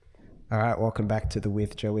All right, welcome back to the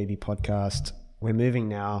With Joe Weeby podcast. We're moving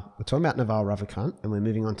now. We're talking about Naval Ravikant, and we're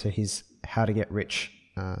moving on to his How to Get Rich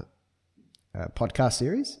podcast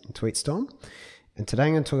series, Tweetstorm. And today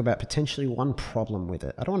I'm going to talk about potentially one problem with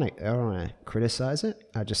it. I don't want to criticize it.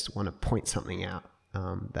 I just want to point something out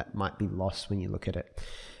that might be lost when you look at it.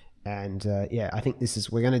 And I think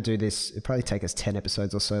we're going to do this. It'll probably take us 10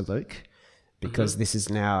 episodes or so, Luke, because this is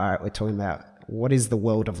now, all right, we're talking about what is the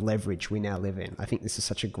world of leverage we now live in. I think this is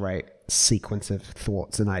such a great sequence of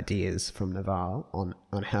thoughts and ideas from Naval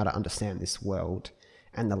on how to understand this world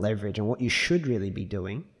and the leverage and what you should really be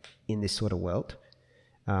doing in this sort of world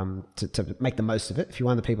to make the most of it, if you're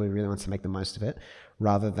one of the people who really wants to make the most of it,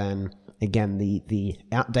 rather than, again, the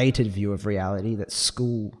outdated view of reality that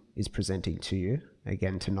school is presenting to you,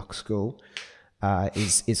 again, to knock school,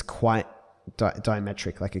 is quite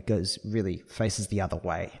diametric, like it goes really faces the other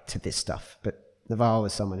way to this stuff. But Naval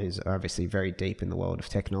is someone who's obviously very deep in the world of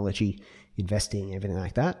technology, investing, everything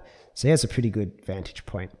like that. So he has a pretty good vantage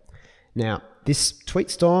point. Now, this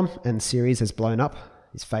Tweetstorm and series has blown up.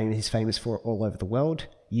 He's famous for it all over the world.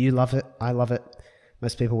 You love it. I love it.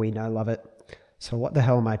 Most people we know love it. So what the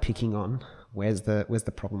hell am I picking on? Where's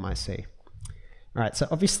the problem I see? All right. So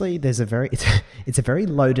obviously it's a very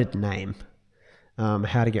loaded name.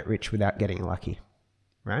 How to get rich without getting lucky,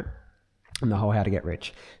 right? And the whole how to get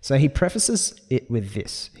rich. So he prefaces it with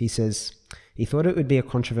this. He says he thought it would be a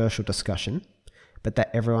controversial discussion, but that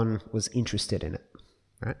everyone was interested in it,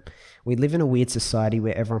 right? We live in a weird society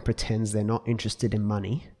where everyone pretends they're not interested in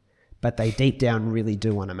money, but they deep down really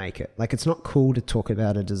do want to make it. Like, it's not cool to talk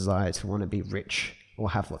about a desire to want to be rich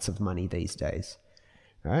or have lots of money these days,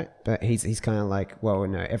 right? But he's kind of like, well,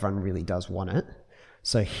 no, everyone really does want it.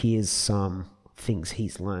 So here's some things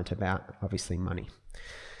he's learnt about, obviously, money.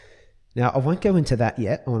 Now, I won't go into that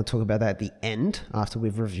yet. I want to talk about that at the end after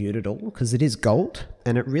we've reviewed it all, because it is gold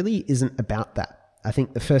and it really isn't about that. I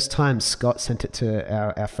think the first time Scott sent it to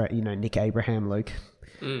our friend, Nick Abraham, Luke,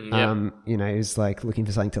 he was like looking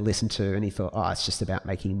for something to listen to, and he thought, it's just about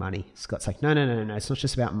making money. Scott's like, no, it's not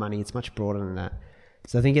just about money. It's much broader than that.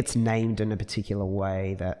 So I think it's named in a particular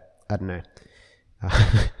way that, I don't know.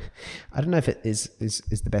 I don't know if it is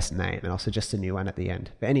the best name, and I'll suggest a new one at the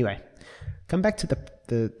end. But anyway, come back to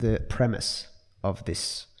the premise of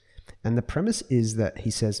this. And the premise is that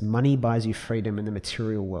he says money buys you freedom in the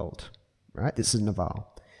material world, right? This is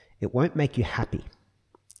Naval. It won't make you happy,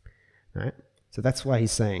 right? So that's why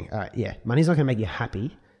he's saying, money's not going to make you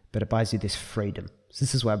happy, but it buys you this freedom. So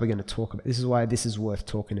this is why we're going to talk about. This is why this is worth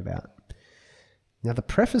talking about. Now, the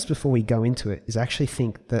preface before we go into it is I actually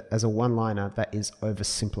think that as a one-liner, that is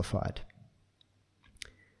oversimplified.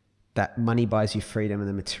 That money buys you freedom in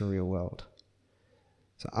the material world.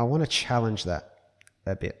 So I want to challenge that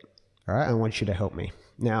a bit. All right? I want you to help me.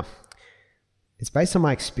 Now, it's based on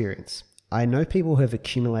my experience. I know people who have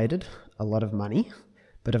accumulated a lot of money,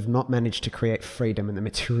 but have not managed to create freedom in the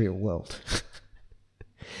material world.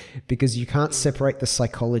 Because you can't separate the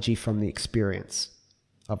psychology from the experience,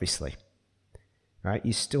 obviously. Right?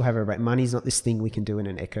 You still have money's not this thing we can do in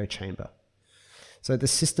an echo chamber. So the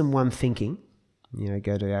system one thinking,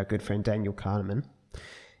 go to our good friend Daniel Kahneman,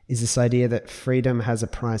 is this idea that freedom has a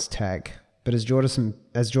price tag. But as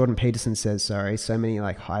Jordan Peterson says, so many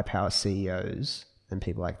like high power CEOs and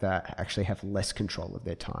people like that actually have less control of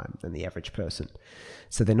their time than the average person.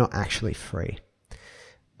 So they're not actually free.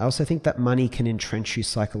 I also think that money can entrench you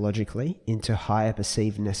psychologically into higher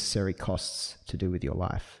perceived necessary costs to do with your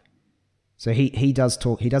life. So he does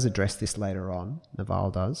address this later on, Naval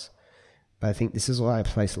does, but I think this is why I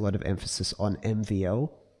place a lot of emphasis on MVL,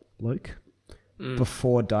 Luke,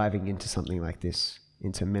 before diving into something like this,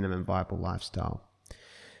 into minimum viable lifestyle.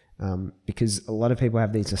 Because a lot of people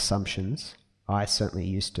have these assumptions, I certainly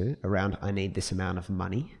used to, around I need this amount of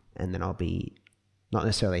money and then I'll be not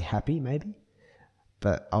necessarily happy maybe,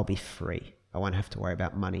 but I'll be free. I won't have to worry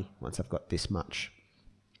about money once I've got this much.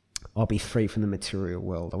 I'll be free from the material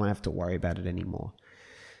world. I won't have to worry about it anymore.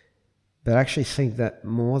 But I actually think that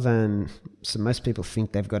most people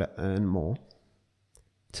think they've got to earn more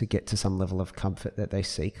to get to some level of comfort that they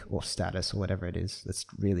seek, or status, or whatever it is that's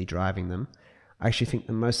really driving them. I actually think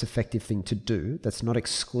the most effective thing to do that's not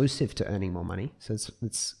exclusive to earning more money, so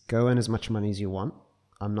it's go earn as much money as you want.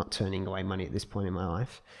 I'm not turning away money at this point in my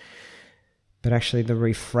life. But actually the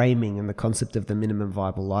reframing and the concept of the minimum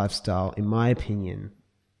viable lifestyle, in my opinion,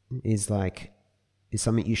 is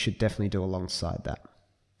something you should definitely do alongside that.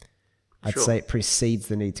 I'd say it precedes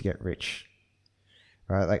the need to get rich.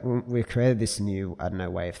 Right? Like, we've created this new,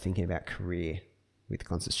 way of thinking about career with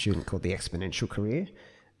Constant Student called the exponential career.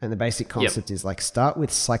 And the basic concept is start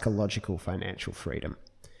with psychological financial freedom.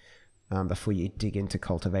 before you dig into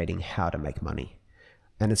cultivating how to make money.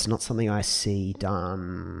 And it's not something I see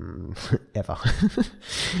done ever.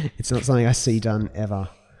 It's not something I see done ever.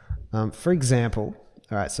 For example,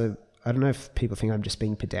 all right, so I don't know if people think I'm just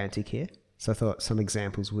being pedantic here. So I thought some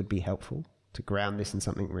examples would be helpful to ground this in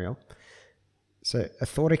something real. So a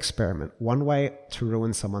thought experiment, one way to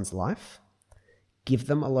ruin someone's life, give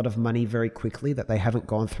them a lot of money very quickly that they haven't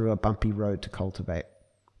gone through a bumpy road to cultivate.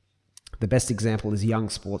 The best example is young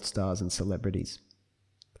sports stars and celebrities.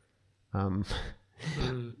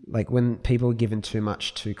 Like when people are given too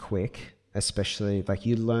much too quick, especially like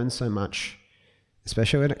you learn so much,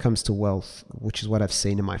 especially when it comes to wealth, which is what I've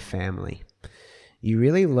seen in my family. You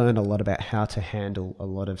really learn a lot about how to handle a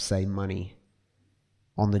lot of, say, money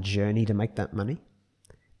on the journey to make that money.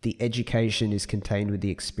 The education is contained with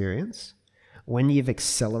the experience. When you've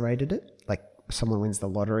accelerated it, like someone wins the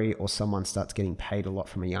lottery or someone starts getting paid a lot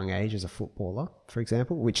from a young age as a footballer, for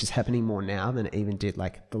example, which is happening more now than it even did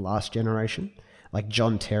like the last generation. Like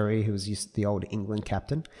John Terry, who was the old England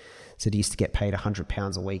captain, said he used to get paid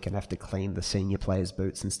 £100 a week and have to clean the senior players'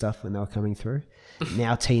 boots and stuff when they were coming through.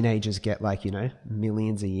 Now teenagers get like,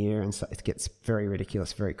 millions a year, and so it gets very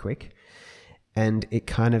ridiculous very quick. And it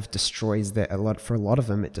kind of destroys for a lot of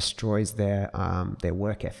them, it destroys their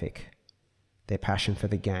work ethic, their passion for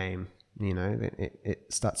the game. It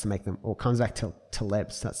starts to make them, or comes back to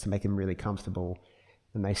Taleb, starts to make them really comfortable,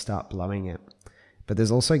 and they start blowing it. But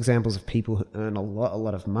there's also examples of people who earn a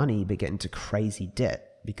lot of money but get into crazy debt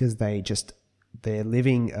because their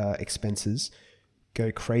living expenses go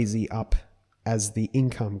crazy up as the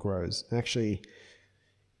income grows. It actually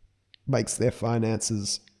makes their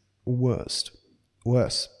finances worse.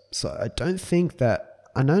 So I don't think that,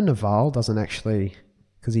 I know Naval doesn't actually,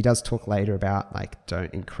 because he does talk later about like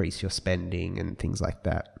don't increase your spending and things like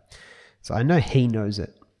that. So I know he knows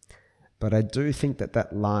it. But I do think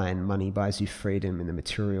that line, money buys you freedom in the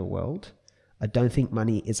material world, I don't think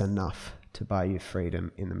money is enough to buy you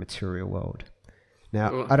freedom in the material world.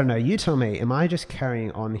 Now, I don't know, you tell me, am I just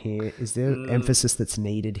carrying on here? Is there emphasis that's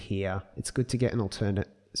needed here? It's good to get an alternate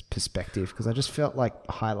perspective because I just felt like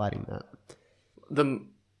highlighting that.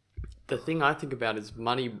 The thing I think about is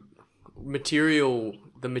money,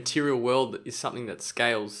 the material world is something that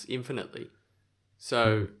scales infinitely.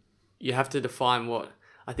 So you have to define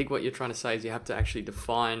I think what you're trying to say is you have to actually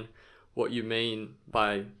define what you mean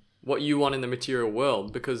by what you want in the material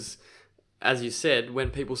world, because as you said,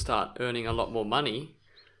 when people start earning a lot more money,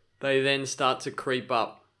 they then start to creep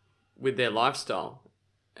up with their lifestyle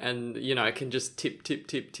and, it can just tip.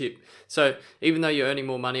 So even though you're earning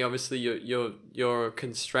more money, obviously you're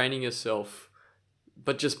constraining yourself,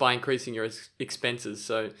 but just by increasing your expenses.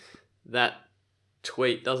 So that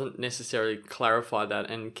tweet doesn't necessarily clarify that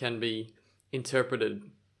and can be interpreted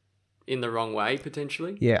in the wrong way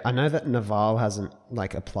potentially. Yeah, I know that Naval hasn't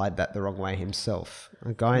like applied that the wrong way himself.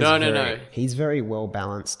 The guy is no. He's very well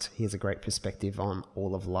balanced. He has a great perspective on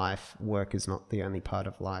all of life. Work is not the only part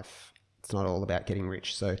of life. It's not all about getting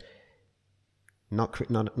rich. So not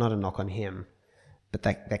a knock on him, but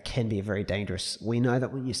that can be very dangerous. We know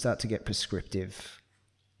that when you start to get prescriptive,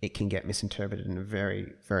 it can get misinterpreted in a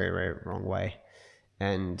very, very, very wrong way.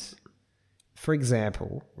 And for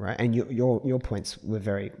example, right, and your points were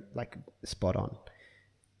very like spot on.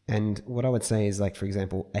 And what I would say is like, for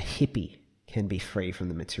example, a hippie can be free from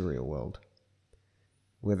the material world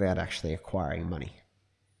without actually acquiring money.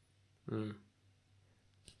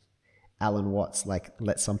 Alan Watts like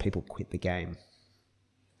let some people quit the game.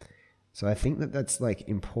 So I think that's like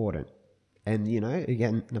important. And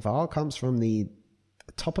again, Naval comes from the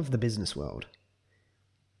top of the business world,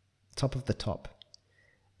 top of the top.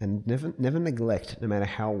 And never neglect, no matter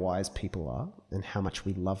how wise people are and how much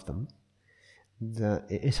we love them, that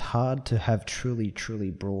it is hard to have truly, truly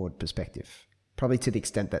broad perspective. Probably to the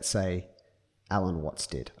extent that, say, Alan Watts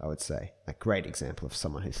did, I would say. A great example of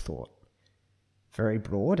someone who thought very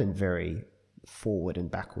broad and very forward and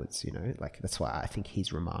backwards, like that's why I think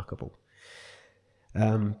he's remarkable.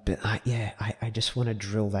 But I just want to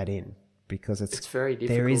drill that in because it's very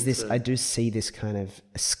difficult. There is this, I do see this kind of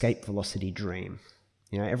escape velocity dream.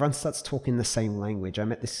 Everyone starts talking the same language. I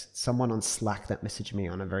met someone on Slack that messaged me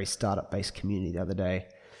on a very startup-based community the other day.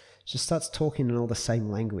 Just starts talking in all the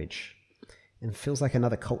same language and feels like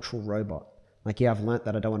another cultural robot. Like, I've learnt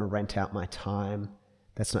that I don't want to rent out my time.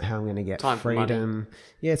 That's not how I'm going to get time freedom.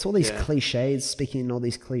 Yeah, it's all these cliches, speaking in all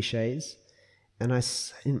these cliches. And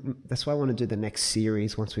that's why I want to do the next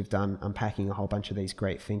series once we've done unpacking a whole bunch of these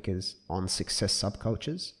great thinkers on success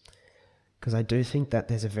subcultures. Because I do think that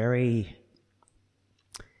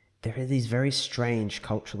there are these very strange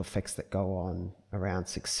cultural effects that go on around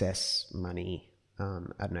success, money, I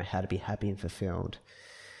don't know, how to be happy and fulfilled.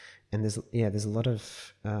 And there's a lot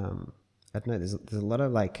of, I don't know, there's a lot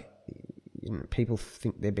of like, people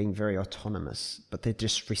think they're being very autonomous, but they're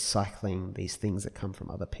just recycling these things that come from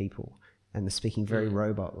other people, and they're speaking very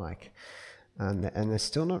robot-like, and they're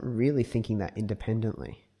still not really thinking that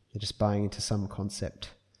independently. They're just buying into some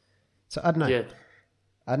concept. So I don't know. Yeah.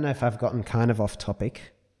 I don't know if I've gotten kind of off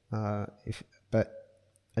topic, but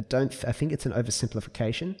I think it's an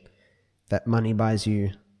oversimplification that money buys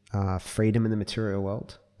you freedom in the material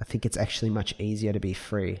world. I think it's actually much easier to be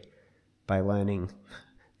free by learning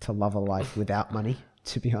to love a life without money,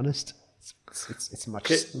 to be honest. It's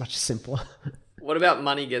much simpler. What about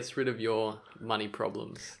money gets rid of your money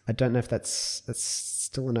problems? I don't know if that's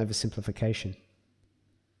still an oversimplification.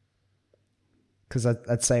 Because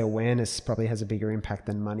I'd say awareness probably has a bigger impact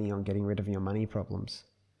than money on getting rid of your money problems.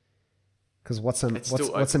 Because what's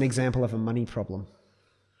an example of a money problem?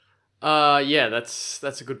 Yeah, that's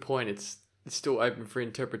a good point. It's still open for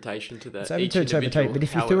interpretation to that. It's open to interpretation, but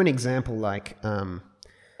if you threw an example like,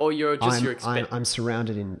 or your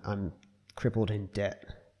I'm crippled in debt.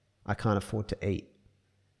 I can't afford to eat.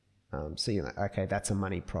 So you're like, okay, that's a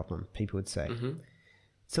money problem, people would say. Mm-hmm.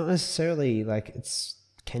 It's not necessarily like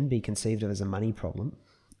can be conceived of as a money problem,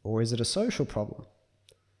 or is it a social problem?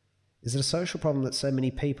 Is it a social problem that so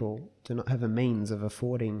many people do not have a means of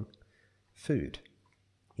affording food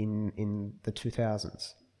in the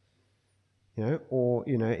 2000s?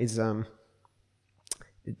 Is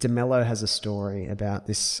DeMello has a story about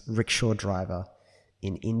this rickshaw driver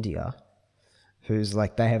in India who's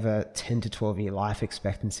like, they have a 10 to 12 year life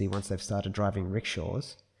expectancy once they've started driving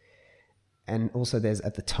rickshaws. And also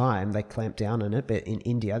at the time, they clamped down on it, but in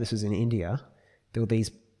India, this was in India, there were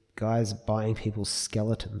these guys buying people's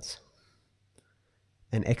skeletons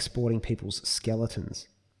and exporting people's skeletons.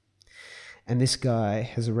 And this guy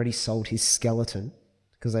has already sold his skeleton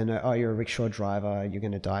because they know, oh, you're a rickshaw driver, you're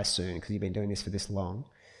going to die soon because you've been doing this for this long.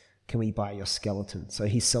 Can we buy your skeleton? So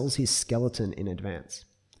he sells his skeleton in advance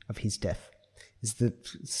of his death. This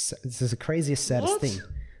is the craziest, saddest thing.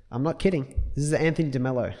 I'm not kidding. This is the Anthony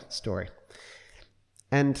DeMello story.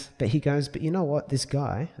 But he goes, but you know what? This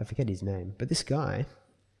guy, I forget his name, but this guy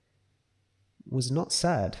was not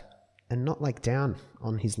sad and not like down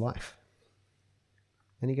on his life.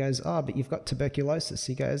 And he goes, oh, but you've got tuberculosis.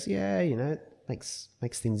 He goes, yeah, makes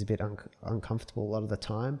things a bit uncomfortable a lot of the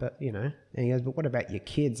time, but And he goes, but what about your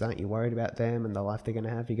kids? Aren't you worried about them and the life they're going to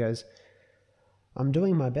have? He goes, I'm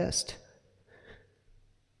doing my best.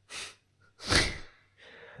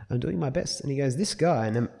 I'm doing my best. And he goes, this guy,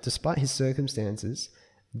 and despite his circumstances,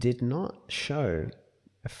 did not show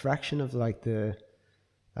a fraction of like the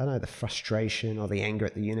frustration or the anger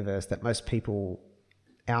at the universe that most people,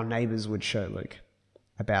 our neighbors, would show, Luke,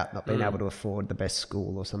 about not being able to afford the best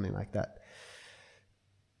school or something like that,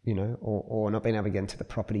 or not being able to get into the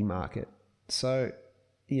property market. So,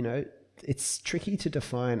 it's tricky to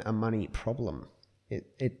define a money problem.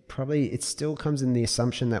 It still comes in the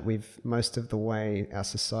assumption that most of the way our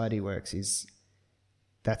society works is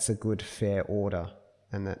that's a good, fair order,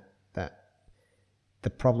 and that the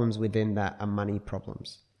problems within that are money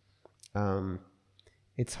problems.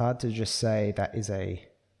 It's hard to just say that is I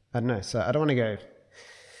don't know. So I don't want to go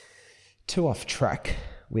too off track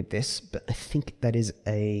with this, but I think that is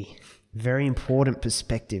a very important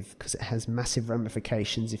perspective because it has massive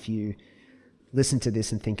ramifications if you listen to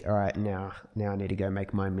this and think, all right, now I need to go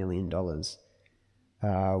make my $1 million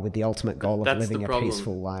with the ultimate goal of living a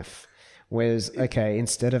peaceful life. Whereas, okay,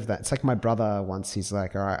 instead of that, it's like my brother once, he's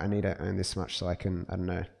like, all right, I need to earn this much so I can, I don't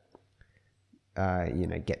know,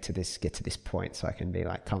 get to this point so I can be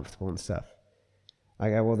like comfortable and stuff.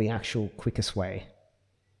 I go, well, the actual quickest way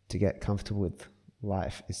to get comfortable with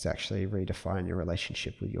life is to actually redefine your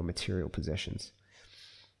relationship with your material possessions.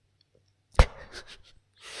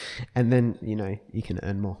 And then, you can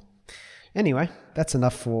earn more. Anyway, that's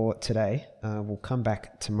enough for today. We'll come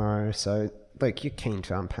back tomorrow. So, Luke, you're keen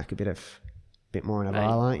to unpack a bit more in a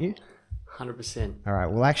while, aren't you? 100%. All right,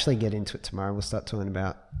 we'll actually get into it tomorrow. We'll start talking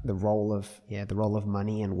about the role of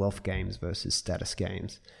money and wealth games versus status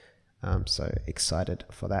games. So excited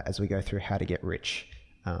for that as we go through how to get rich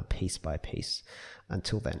piece by piece.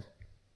 Until then,